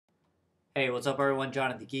Hey, what's up everyone?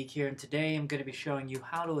 John the Geek here, and today I'm going to be showing you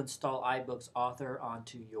how to install iBook's Author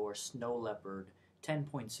onto your Snow Leopard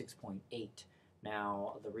 10.6.8.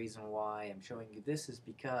 Now, the reason why I'm showing you this is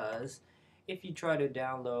because if you try to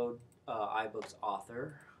download iBook's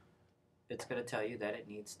Author, it's going to tell you that it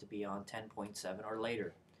needs to be on 10.7 or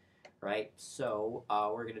later, right? So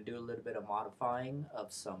we're going to do a little bit of modifying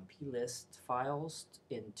of some plist files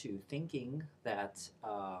into thinking that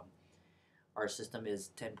our system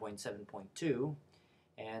is 10.7.2.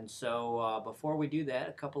 And so before we do that,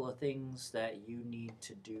 a couple of things that you need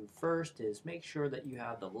to do first is make sure that you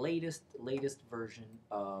have the latest version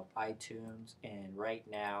of iTunes. And right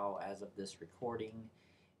now, as of this recording,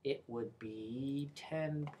 it would be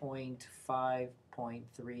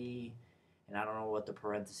 10.5.3. And I don't know what the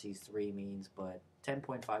parentheses 3 means, but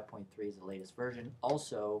 10.5.3 is the latest version.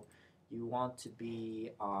 Also, you want to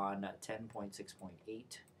be on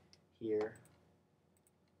 10.6.8 here,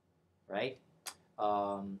 right?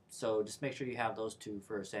 So just make sure you have those two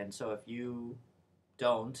first. And so if you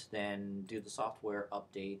don't, then do the software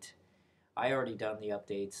update. I already done the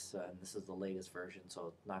updates, and this is the latest version, so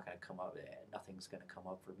it's not going to come up. Nothing's going to come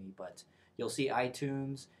up for me, but you'll see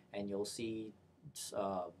iTunes, and you'll see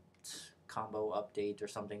uh, combo update or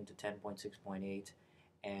something to 10.6.8,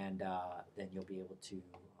 and then you'll be able to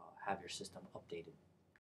have your system updated.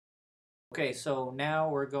 Okay, so now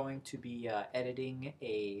we're going to be editing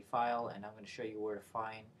a file, and I'm going to show you where to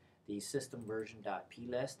find the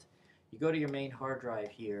systemversion.plist. You go to your main hard drive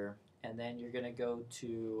here, and then you're going to go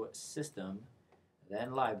to System,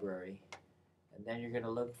 then Library, and then you're going to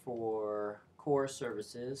look for Core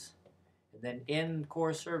Services. And then in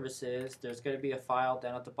Core Services, there's going to be a file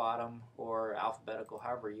down at the bottom, or alphabetical,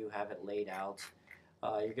 however you have it laid out.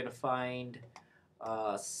 You're going to find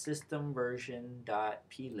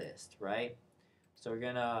systemversion.plist, right? So we're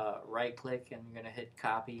gonna right click and we're gonna hit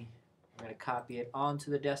copy. We're gonna copy it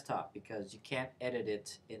onto the desktop because you can't edit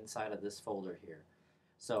it inside of this folder here.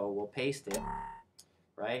 So we'll paste it,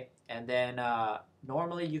 right? And then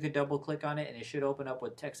normally you could double click on it and it should open up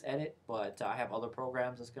with text edit, but I have other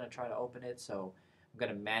programs that's gonna try to open it, so I'm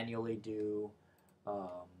gonna manually do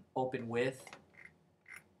open with,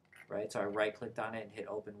 right? So I right clicked on it and hit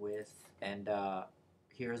open with, and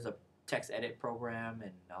here's the text edit program,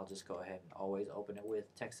 and I'll just go ahead and always open it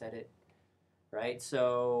with text edit, right?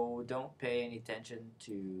 So don't pay any attention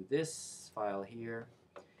to this file here,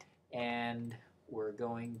 and we're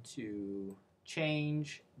going to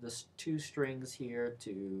change the two strings here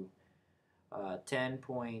to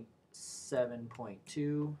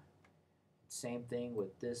 10.7.2. Same thing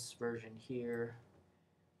with this version here,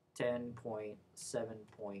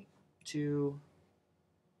 10.7.2.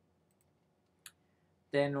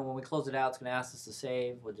 Then when we close it out, it's going to ask us to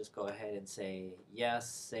save. We'll just go ahead and say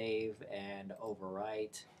yes, save, and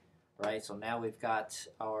overwrite. Right, so now we've got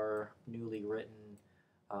our newly written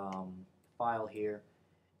file here.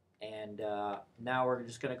 And now we're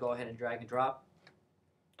just going to go ahead and drag and drop.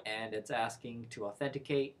 And it's asking to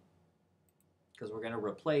authenticate because we're going to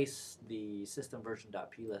replace the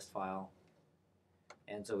systemversion.plist file.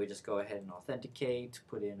 And so we just go ahead and authenticate,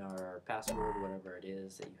 put in our password, whatever it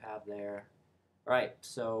is that you have there. All right,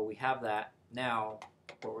 so we have that. Now,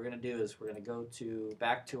 what we're going to do is we're going to go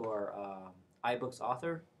back to our iBooks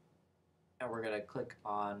author, and we're going to click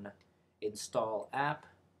on Install App.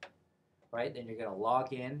 Right, then you're going to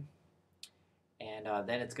log in, and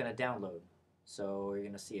then it's going to download. So you're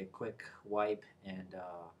going to see a quick wipe, and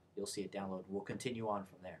you'll see it download. We'll continue on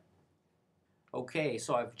from there. Okay,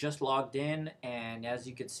 so I've just logged in, and as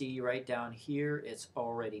you can see right down here, it's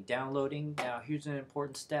already downloading. Now, here's an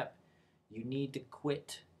important step. You need to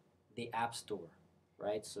quit the App Store,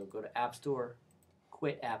 right? So go to App Store,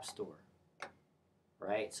 quit App Store,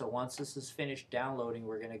 right? So once this is finished downloading,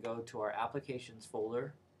 we're going to go to our Applications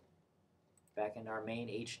folder, back in our main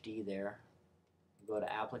HD there. Go to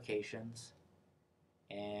Applications,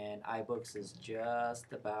 and iBooks is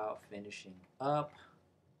just about finishing up.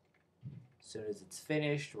 As soon as it's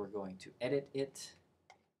finished, we're going to edit it.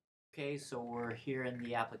 Okay, so we're here in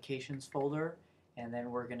the Applications folder, and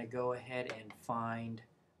then we're going to go ahead and find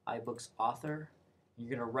iBook's author. You're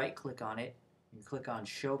going to right click on it, and click on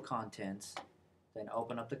Show Contents, then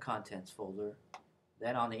open up the Contents folder.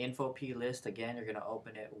 Then on the Info P list, again, you're going to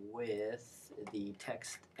open it with the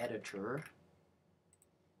text editor,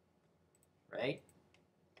 right?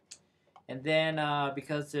 And then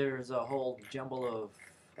because there's a whole jumble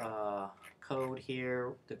of code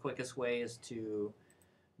here, the quickest way is to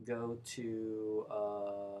go to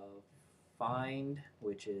Find,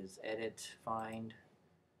 which is Edit, Find,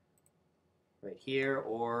 right here,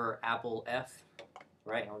 or Apple F,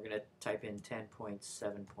 right? And we're going to type in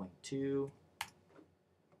 10.7.2.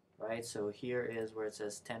 Right, so here is where it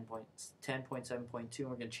says 10.7.2, and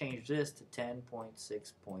we're going to change this to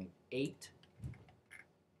 10.6.8,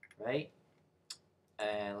 right?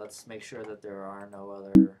 And let's make sure that there are no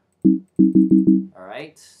other. All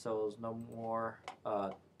right, so there's no more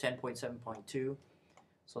 10.7.2.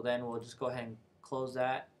 So then we'll just go ahead and close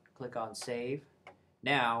that, click on save.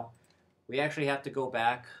 Now, we actually have to go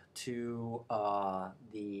back to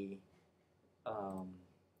the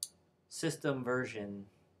system version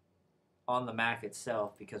on the Mac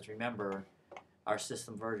itself, because remember, our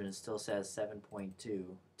system version still says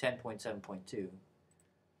 10.7.2.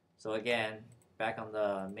 So again, back on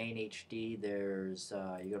the main HD, there's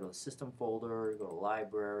you go to the system folder, you go to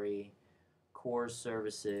library, core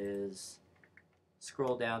services,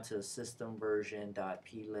 scroll down to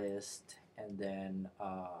systemversion.plist, and then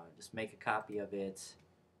just make a copy of it,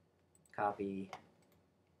 copy,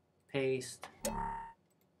 paste,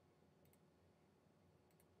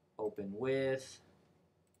 open with,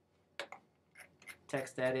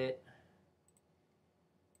 text edit,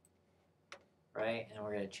 right? And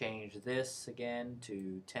we're going to change this again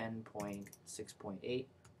to 10.6.8.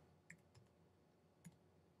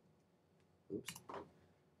 Oops.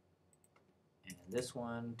 And this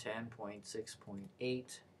one,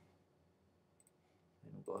 10.6.8.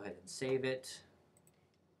 And we'll go ahead and save it.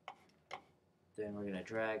 Then we're going to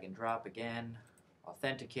drag and drop again,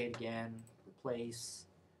 authenticate again, replace.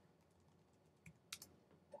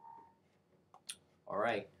 All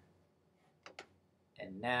right.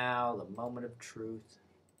 And now the moment of truth.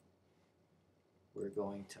 We're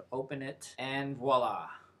going to open it, and voila,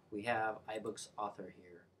 we have iBook's author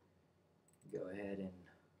here. Go ahead and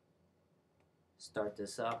start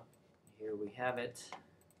this up. Here we have it.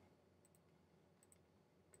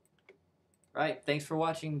 Right, thanks for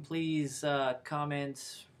watching. Please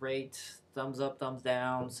comment, rate, thumbs up, thumbs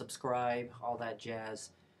down, subscribe, all that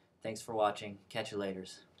jazz. Thanks for watching. Catch you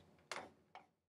laters.